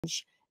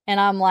And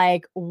I'm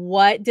like,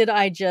 what did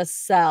I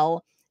just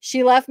sell?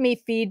 She left me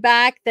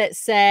feedback that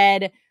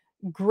said,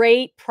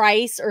 great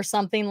price or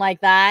something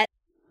like that.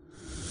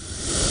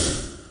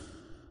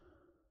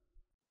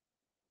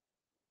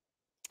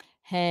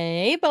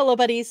 Hey, Bolo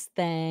buddies.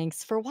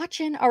 Thanks for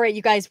watching. All right,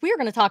 you guys, we are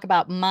going to talk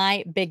about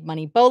my big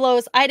money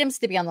bolos, items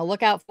to be on the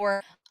lookout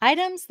for,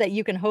 items that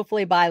you can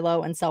hopefully buy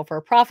low and sell for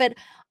a profit.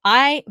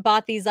 I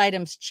bought these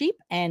items cheap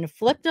and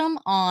flipped them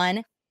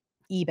on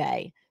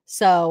eBay.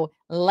 So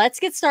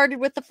let's get started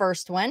with the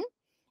first one.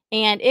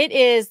 And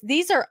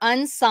these are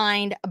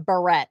unsigned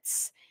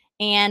barrettes.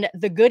 And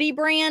the Goody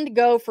brand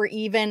go for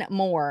even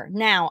more.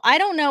 Now, I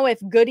don't know if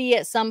Goody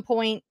at some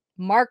point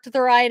marked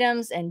their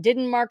items and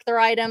didn't mark their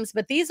items,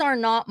 but these are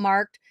not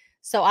marked.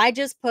 So I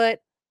just put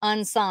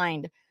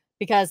unsigned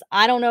because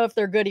I don't know if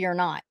they're Goody or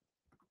not.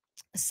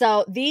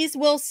 So these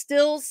will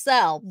still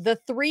sell. The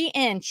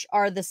 3-inch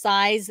are the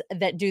size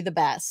that do the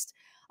best.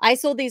 I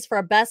sold these for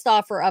a best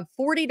offer of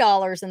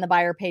 $40 and the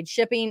buyer paid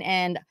shipping.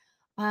 And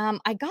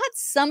I got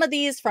some of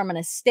these from an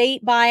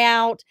estate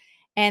buyout,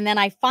 and then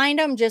I find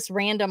them just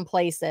random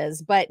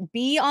places. But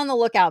be on the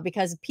lookout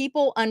because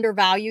people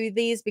undervalue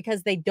these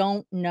because they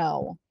don't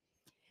know.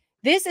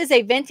 This is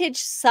a vintage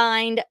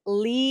signed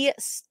Leah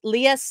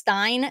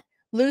Stein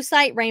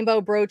lucite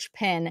rainbow brooch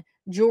pin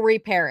jewelry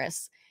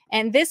Paris.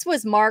 And this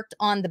was marked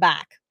on the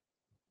back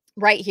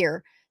right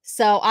here.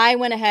 So I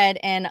went ahead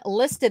and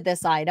listed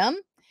this item,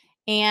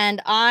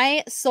 and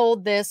I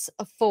sold this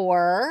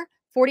for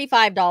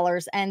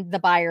 $45 and the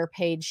buyer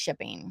paid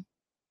shipping.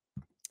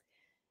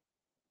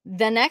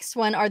 The next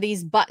one are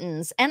these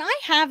buttons. And I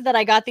have that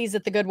I got these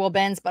at the Goodwill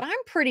bins, but I'm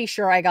pretty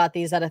sure I got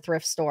these at a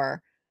thrift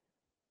store.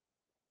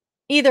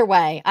 Either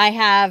way, I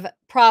have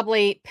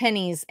probably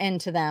pennies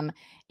into them.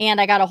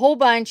 And I got a whole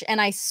bunch, and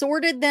I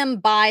sorted them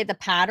by the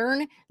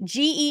pattern.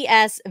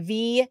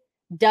 GESVW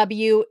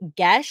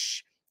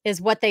Gesh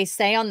is what they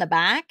say on the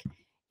back.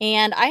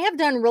 And I have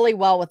done really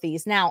well with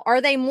these. Now,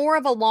 are they more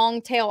of a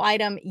long tail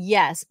item?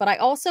 Yes, but I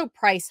also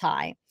price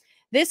high.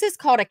 This is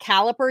called a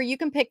caliper. You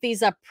can pick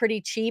these up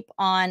pretty cheap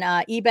on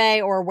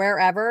eBay or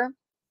wherever.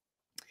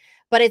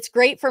 But it's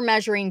great for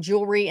measuring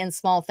jewelry and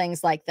small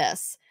things like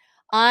this.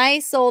 I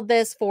sold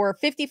this for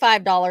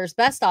 $55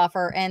 best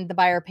offer and the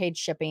buyer paid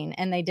shipping,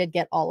 and they did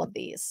get all of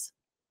these.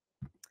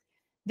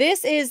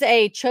 This is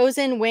a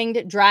Chosen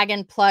Winged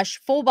Dragon plush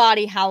full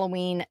body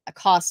Halloween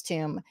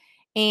costume.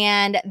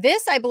 And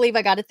this, I believe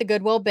I got at the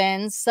Goodwill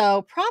bins.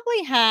 So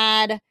probably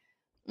had,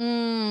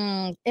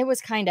 it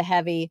was kind of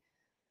heavy.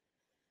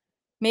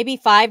 Maybe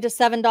 $5 to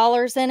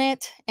 $7 in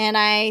it. And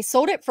I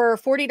sold it for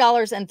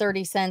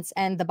 $40.30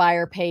 and the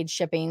buyer paid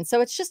shipping.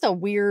 So it's just a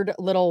weird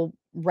little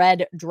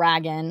red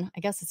dragon. I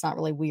guess it's not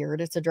really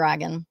weird. It's a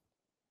dragon.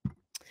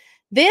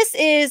 This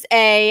is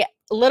a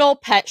little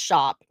pet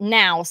shop.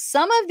 Now,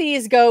 some of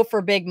these go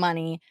for big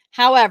money.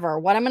 However,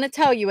 what I'm going to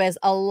tell you is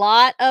a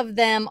lot of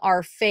them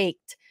are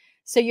faked.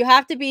 So you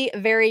have to be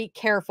very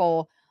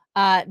careful.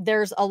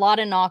 There's a lot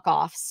of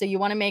knockoffs. So you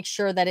want to make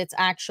sure that it's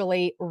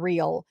actually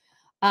real.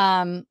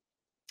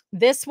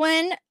 This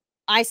one,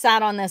 I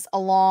sat on this a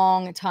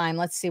long time.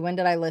 Let's see. When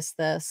did I list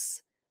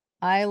this?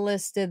 I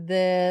listed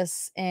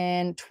this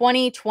in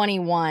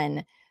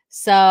 2021.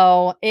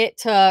 So it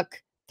took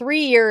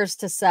 3 years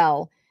to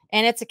sell.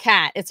 And it's a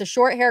cat. It's a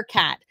short hair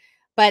cat.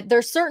 But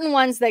there's certain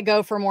ones that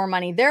go for more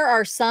money. There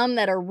are some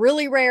that are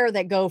really rare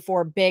that go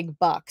for big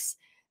bucks.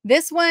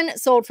 This one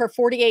sold for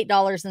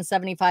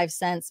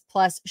 $48.75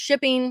 plus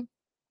shipping.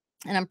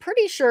 And I'm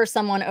pretty sure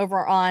someone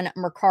over on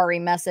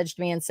Mercari messaged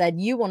me and said,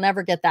 you will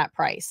never get that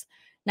price.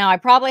 Now, I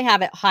probably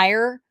have it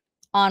higher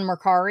on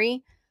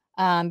Mercari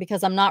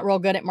because I'm not real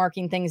good at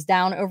marking things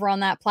down over on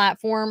that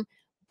platform.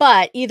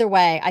 But either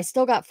way, I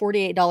still got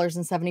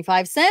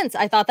 $48.75.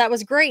 I thought that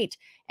was great.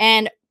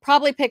 And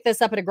probably pick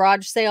this up at a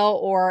garage sale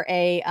or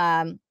a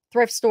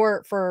thrift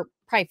store for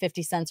probably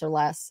 50 cents or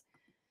less.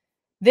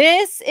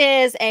 This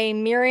is a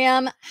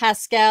Miriam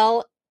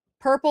Haskell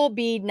purple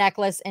bead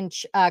necklace and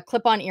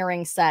clip-on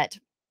earring set.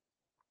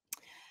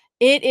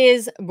 It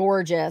is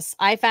gorgeous.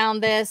 I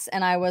found this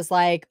and I was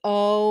like,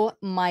 oh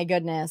my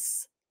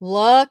goodness.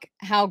 Look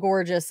how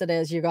gorgeous it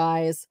is, you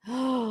guys.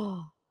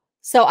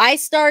 So I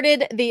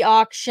started the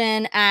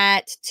auction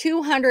at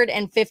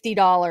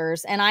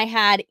 $250 and I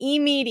had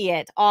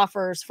immediate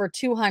offers for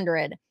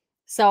 $200.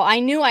 So I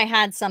knew I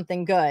had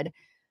something good.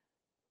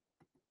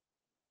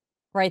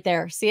 Right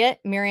there. See it?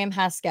 Miriam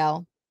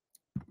Haskell.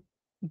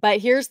 But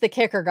here's the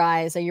kicker,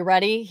 guys. Are you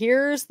ready?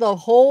 Here's the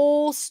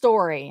whole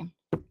story.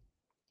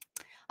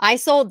 I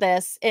sold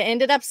this. It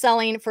ended up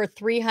selling for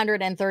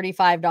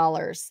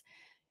 $335.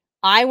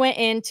 I went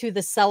into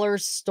the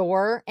seller's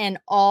store and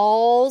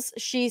all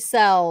she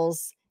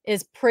sells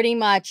is pretty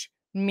much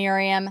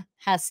Miriam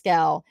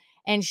Haskell.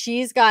 And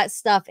she's got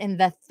stuff in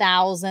the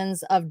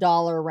thousands of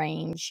dollar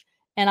range.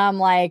 And I'm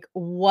like,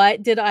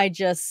 what did I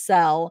just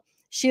sell?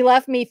 She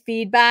left me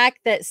feedback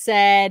that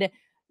said,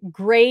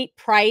 great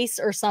price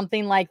or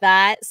something like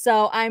that.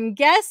 So I'm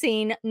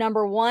guessing,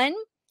 number one,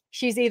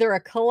 she's either a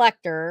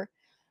collector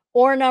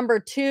Or number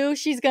 2,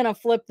 she's gonna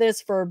flip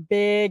this for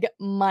big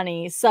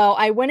money. So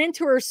I went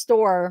into her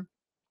store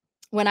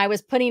when I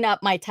was putting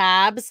up my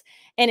tabs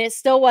and it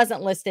still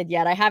wasn't listed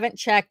yet. I haven't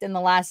checked in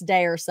the last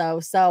day or so.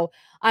 So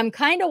I'm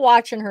kind of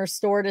watching her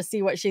store to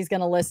see what she's going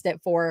to list it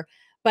for.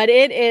 But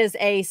it is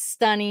a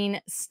stunning,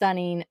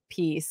 stunning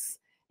piece.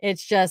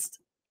 It's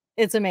just,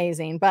 it's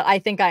amazing. But I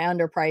think I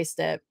underpriced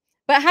it.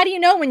 But how do you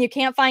know when you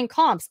can't find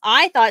comps?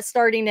 I thought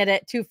starting it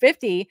at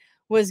 250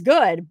 was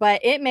good,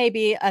 but it may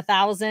be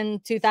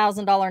 $1,000,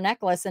 $2,000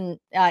 necklace and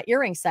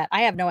earring set.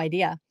 I have no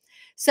idea.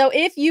 So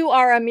if you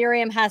are a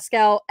Miriam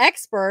Haskell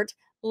expert,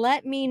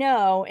 let me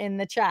know in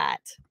the chat.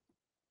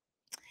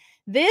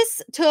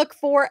 This took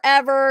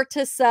forever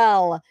to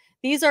sell.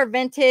 These are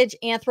vintage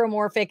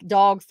anthropomorphic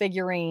dog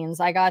figurines.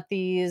 I got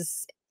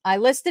these, I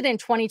listed in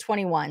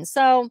 2021.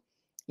 So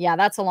yeah,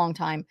 that's a long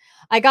time.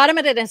 I got them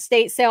at an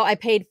estate sale. I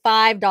paid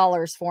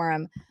 $5 for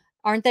them.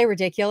 Aren't they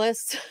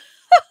ridiculous?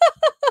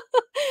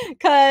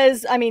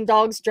 Because I mean,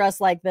 dogs dress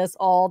like this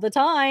all the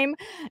time.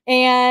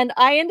 And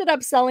I ended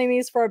up selling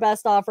these for a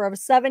best offer of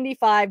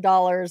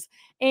 $75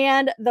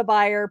 and the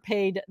buyer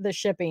paid the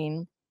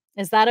shipping.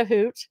 Is that a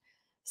hoot?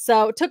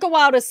 So it took a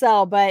while to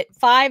sell, but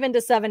 5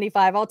 into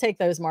 75, I'll take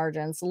those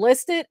margins.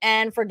 List it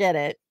and forget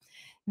it.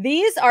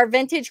 These are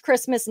vintage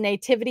Christmas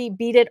nativity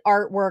beaded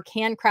artwork,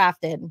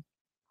 handcrafted.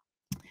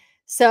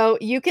 So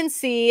you can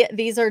see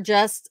these are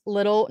just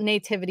little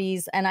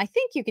nativities, and I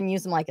think you can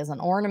use them like as an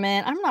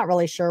ornament. I'm not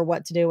really sure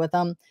what to do with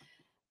them,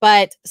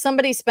 but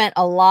somebody spent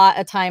a lot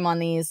of time on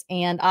these,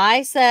 and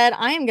I said,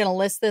 I am going to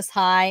list this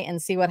high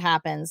and see what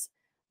happens.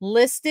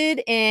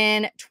 Listed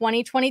in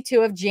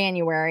 2022 of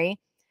January.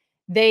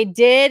 They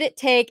did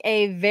take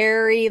a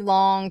very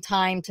long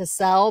time to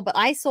sell, but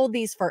I sold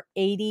these for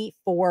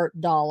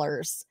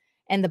 $84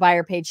 and the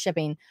buyer paid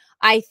shipping.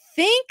 I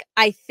think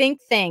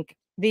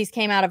these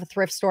came out of a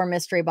thrift store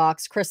mystery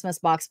box, Christmas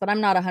box, but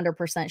I'm not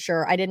 100%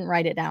 sure. I didn't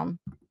write it down.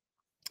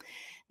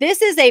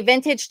 This is a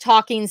vintage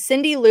talking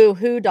Cindy Lou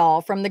Who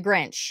doll from The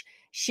Grinch.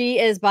 She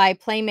is by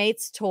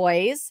Playmates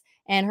Toys,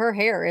 and her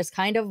hair is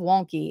kind of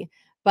wonky,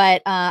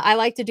 but I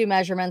like to do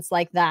measurements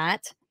like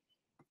that.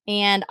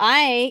 And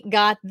I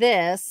got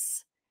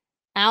this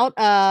out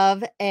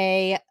of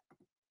a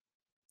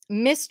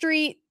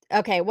mystery.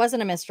 Okay, it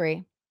wasn't a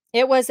mystery.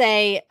 It was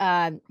a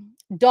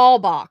doll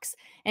box.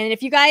 And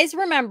if you guys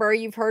remember,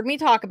 you've heard me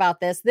talk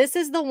about this. This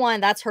is the one,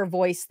 that's her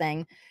voice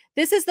thing.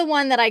 This is the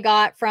one that I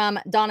got from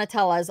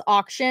Donatella's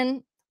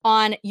auction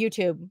on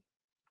YouTube.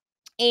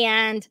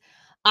 And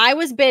I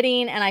was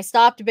bidding and I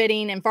stopped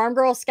bidding, and Farm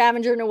Girl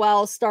Scavenger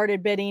Noelle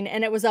started bidding,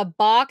 and it was a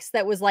box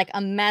that was like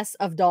a mess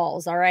of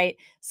dolls. All right.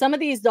 Some of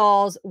these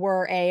dolls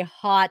were a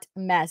hot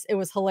mess. It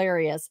was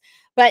hilarious.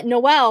 But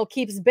Noelle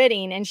keeps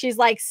bidding and she's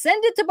like,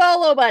 send it to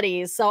Bolo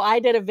Buddies. So I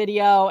did a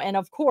video, and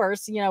of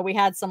course, you know, we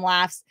had some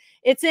laughs.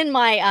 It's in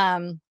my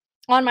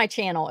on my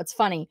channel. It's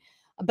funny.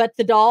 But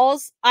the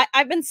dolls,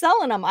 I've been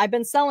selling them. I've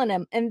been selling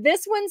them. And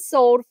this one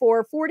sold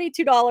for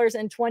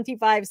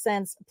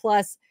 $42.25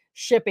 plus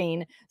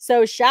shipping.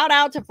 So shout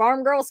out to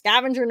Farm Girl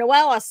Scavenger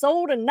Noelle. I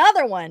sold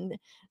another one.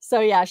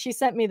 So yeah, she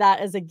sent me that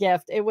as a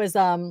gift. It was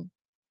a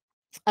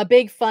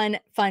big fun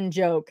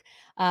joke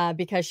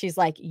because she's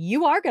like,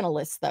 you are going to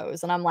list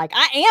those. And I'm like,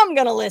 I am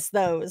going to list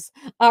those.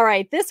 All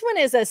right. This one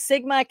is a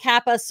Sigma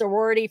Kappa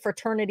sorority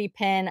fraternity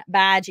pin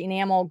badge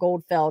enamel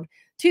gold filled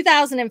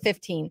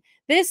 2015.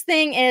 This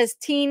thing is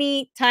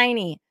teeny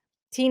tiny.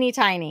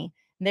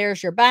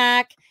 There's your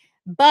back.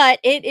 But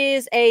it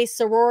is a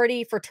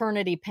sorority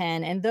fraternity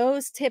pin, and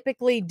those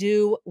typically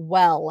do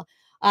well.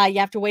 You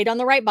have to wait on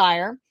the right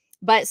buyer,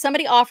 but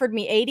somebody offered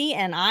me 80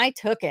 and I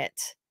took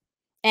it.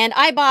 And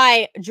I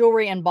buy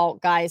jewelry in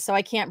bulk, guys, so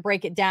I can't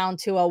break it down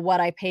to a what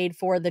I paid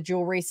for the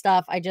jewelry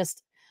stuff.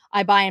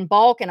 I buy in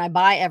bulk and I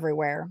buy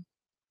everywhere.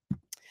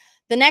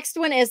 The next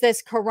one is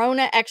this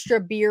Corona Extra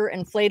Beer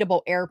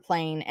inflatable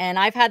airplane, and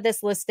I've had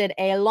this listed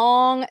a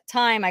long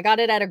time. I got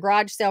it at a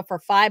garage sale for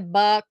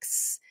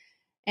 $5.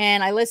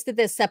 And I listed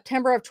this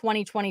September of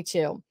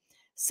 2022.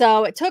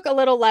 So it took a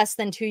little less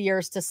than 2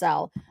 years to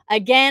sell.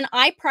 Again,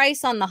 I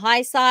price on the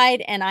high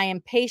side and I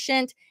am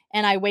patient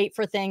and I wait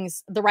for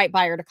things, the right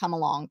buyer to come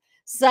along.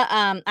 So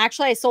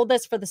actually I sold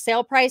this for the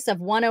sale price of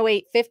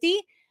 $108.50.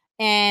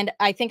 And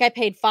I think I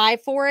paid $5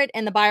 for it.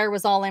 And the buyer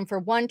was all in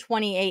for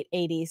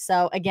 $128.80.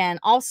 So again,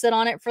 I'll sit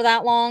on it for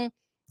that long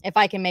if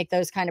I can make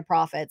those kind of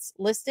profits.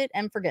 List it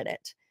and forget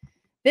it.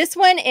 This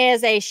one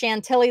is a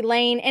Chantilly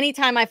Lane.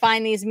 Anytime I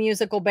find these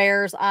musical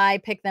bears,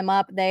 I pick them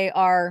up.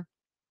 They're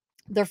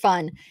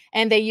fun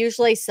and they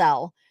usually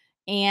sell.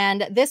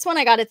 And this one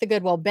I got at the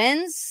Goodwill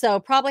bins. So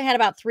probably had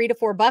about $3 to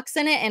 $4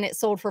 in it, and it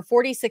sold for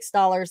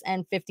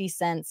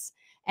 $46.50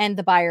 and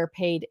the buyer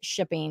paid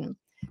shipping.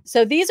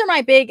 So these are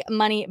my big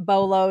money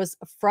bolos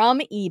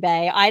from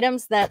eBay,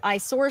 items that I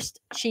sourced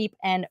cheap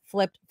and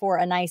flipped for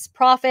a nice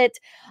profit.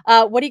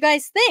 What do you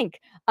guys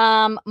think?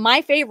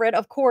 My favorite,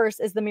 of course,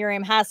 is the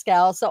Miriam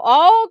Haskell. So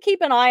I'll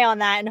keep an eye on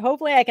that, and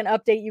hopefully I can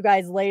update you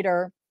guys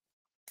later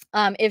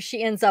if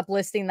she ends up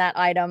listing that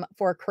item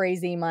for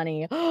crazy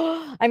money.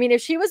 I mean,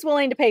 if she was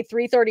willing to pay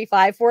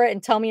 $335 for it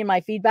and tell me in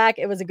my feedback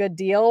it was a good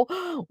deal,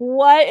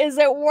 what is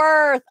it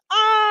worth?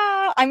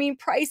 I mean,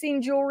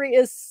 pricing jewelry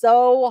is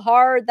so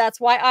hard. That's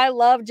why I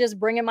love just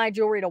bringing my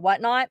jewelry to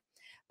Whatnot.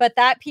 But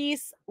that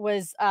piece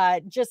was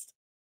just,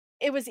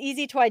 it was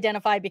easy to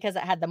identify because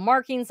it had the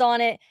markings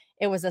on it.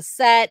 It was a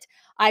set.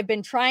 I've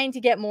been trying to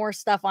get more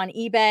stuff on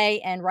eBay.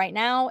 And right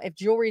now, if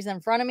jewelry's in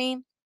front of me,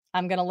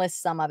 I'm going to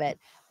list some of it.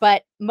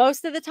 But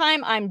most of the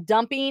time, I'm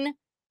dumping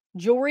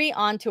jewelry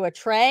onto a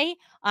tray.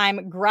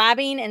 I'm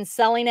grabbing and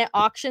selling it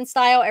auction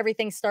style.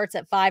 Everything starts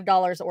at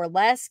 $5 or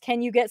less.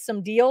 Can you get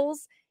some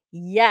deals?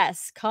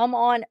 Yes. Come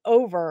on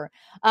over.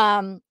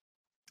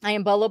 I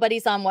am Bolo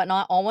Buddies on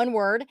Whatnot, all one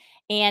word.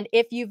 And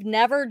if you've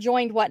never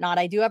joined Whatnot,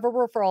 I do have a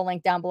referral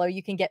link down below.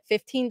 You can get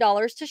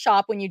 $15 to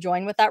shop when you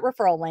join with that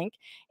referral link,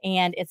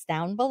 and it's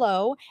down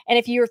below. And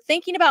if you're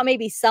thinking about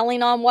maybe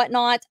selling on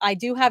Whatnot, I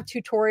do have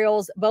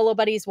tutorials, Bolo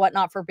Buddies,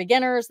 Whatnot for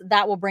beginners,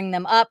 that will bring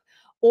them up.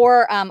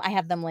 Or I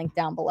have them linked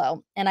down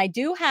below. And I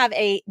do have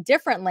a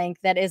different link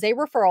that is a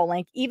referral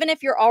link, even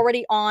if you're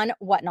already on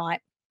Whatnot.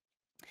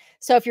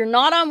 So if you're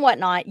not on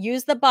Whatnot,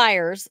 use the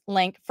buyer's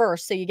link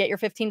first. So you get your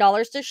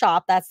 $15 to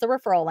shop. That's the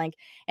referral link.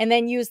 And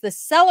then use the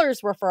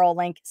seller's referral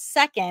link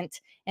second.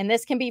 And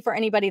this can be for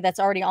anybody that's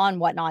already on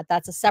Whatnot.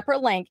 That's a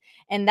separate link.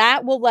 And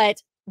that will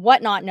let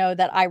Whatnot know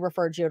that I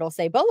referred you. It'll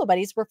say Bolo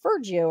Buddies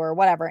referred you or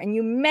whatever. And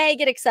you may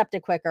get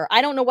accepted quicker.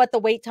 I don't know what the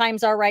wait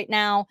times are right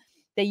now.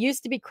 They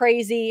used to be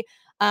crazy.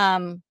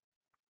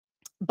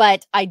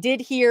 But I did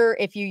hear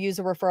if you use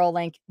a referral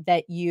link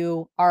that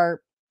you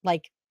are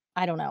like,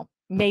 I don't know,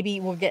 maybe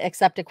we'll get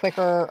accepted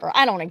quicker, or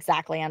I don't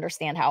exactly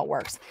understand how it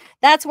works.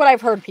 That's what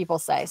I've heard people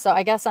say. So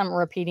I guess I'm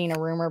repeating a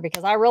rumor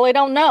because I really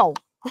don't know.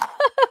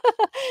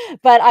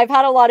 But I've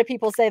had a lot of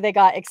people say they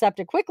got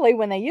accepted quickly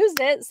when they used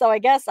it. So I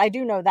guess I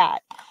do know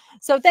that.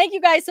 So thank you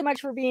guys so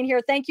much for being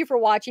here. Thank you for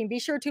watching. Be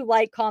sure to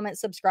like, comment,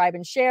 subscribe,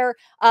 and share.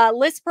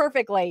 List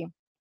Perfectly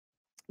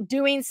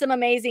doing some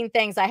amazing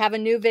things. I have a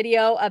new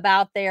video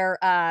about their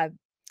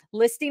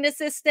listing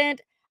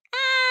assistant.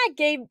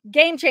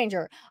 Game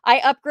changer. I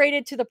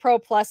upgraded to the Pro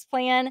Plus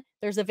plan.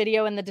 There's a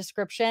video in the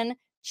description.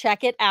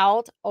 Check it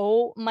out.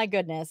 Oh my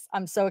goodness.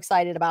 I'm so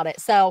excited about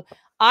it. So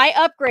I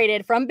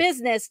upgraded from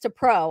business to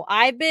pro.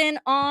 I've been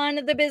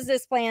on the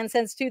business plan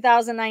since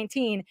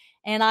 2019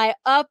 and I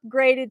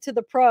upgraded to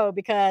the pro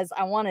because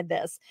I wanted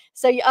this.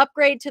 So you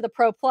upgrade to the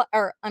Pro Plus,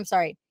 or I'm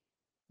sorry,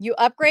 you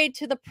upgrade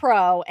to the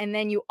Pro and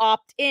then you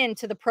opt in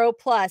to the Pro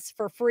Plus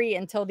for free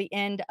until the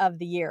end of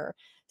the year.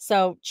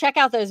 So check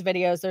out those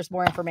videos. There's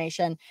more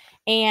information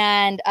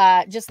and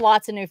just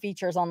lots of new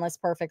features on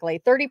List Perfectly.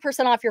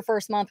 30% off your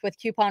first month with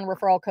coupon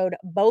referral code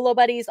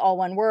BOLOBuddies, all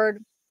one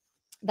word.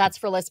 That's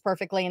for List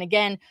Perfectly. And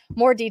again,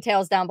 more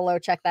details down below.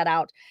 Check that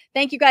out.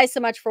 Thank you guys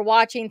so much for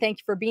watching. Thank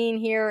you for being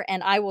here.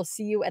 And I will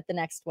see you at the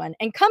next one.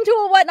 And come to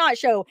a Whatnot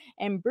show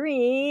and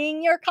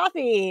bring your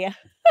coffee.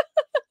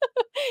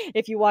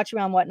 If you watch me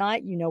on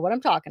Whatnot, you know what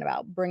I'm talking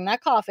about. Bring that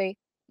coffee.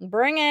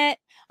 Bring it.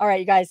 All right,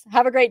 you guys,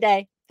 have a great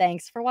day.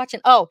 Thanks for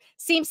watching. Oh,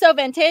 Seems So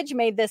Vintage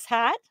made this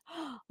hat.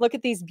 Look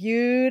at these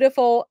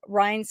beautiful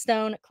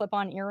rhinestone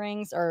clip-on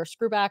earrings or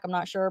screwback. I'm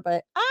not sure,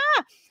 but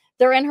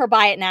they're in her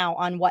Buy It Now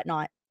on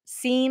Whatnot.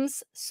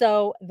 Seems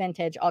So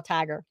Vintage. I'll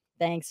tag her.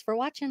 Thanks for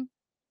watching.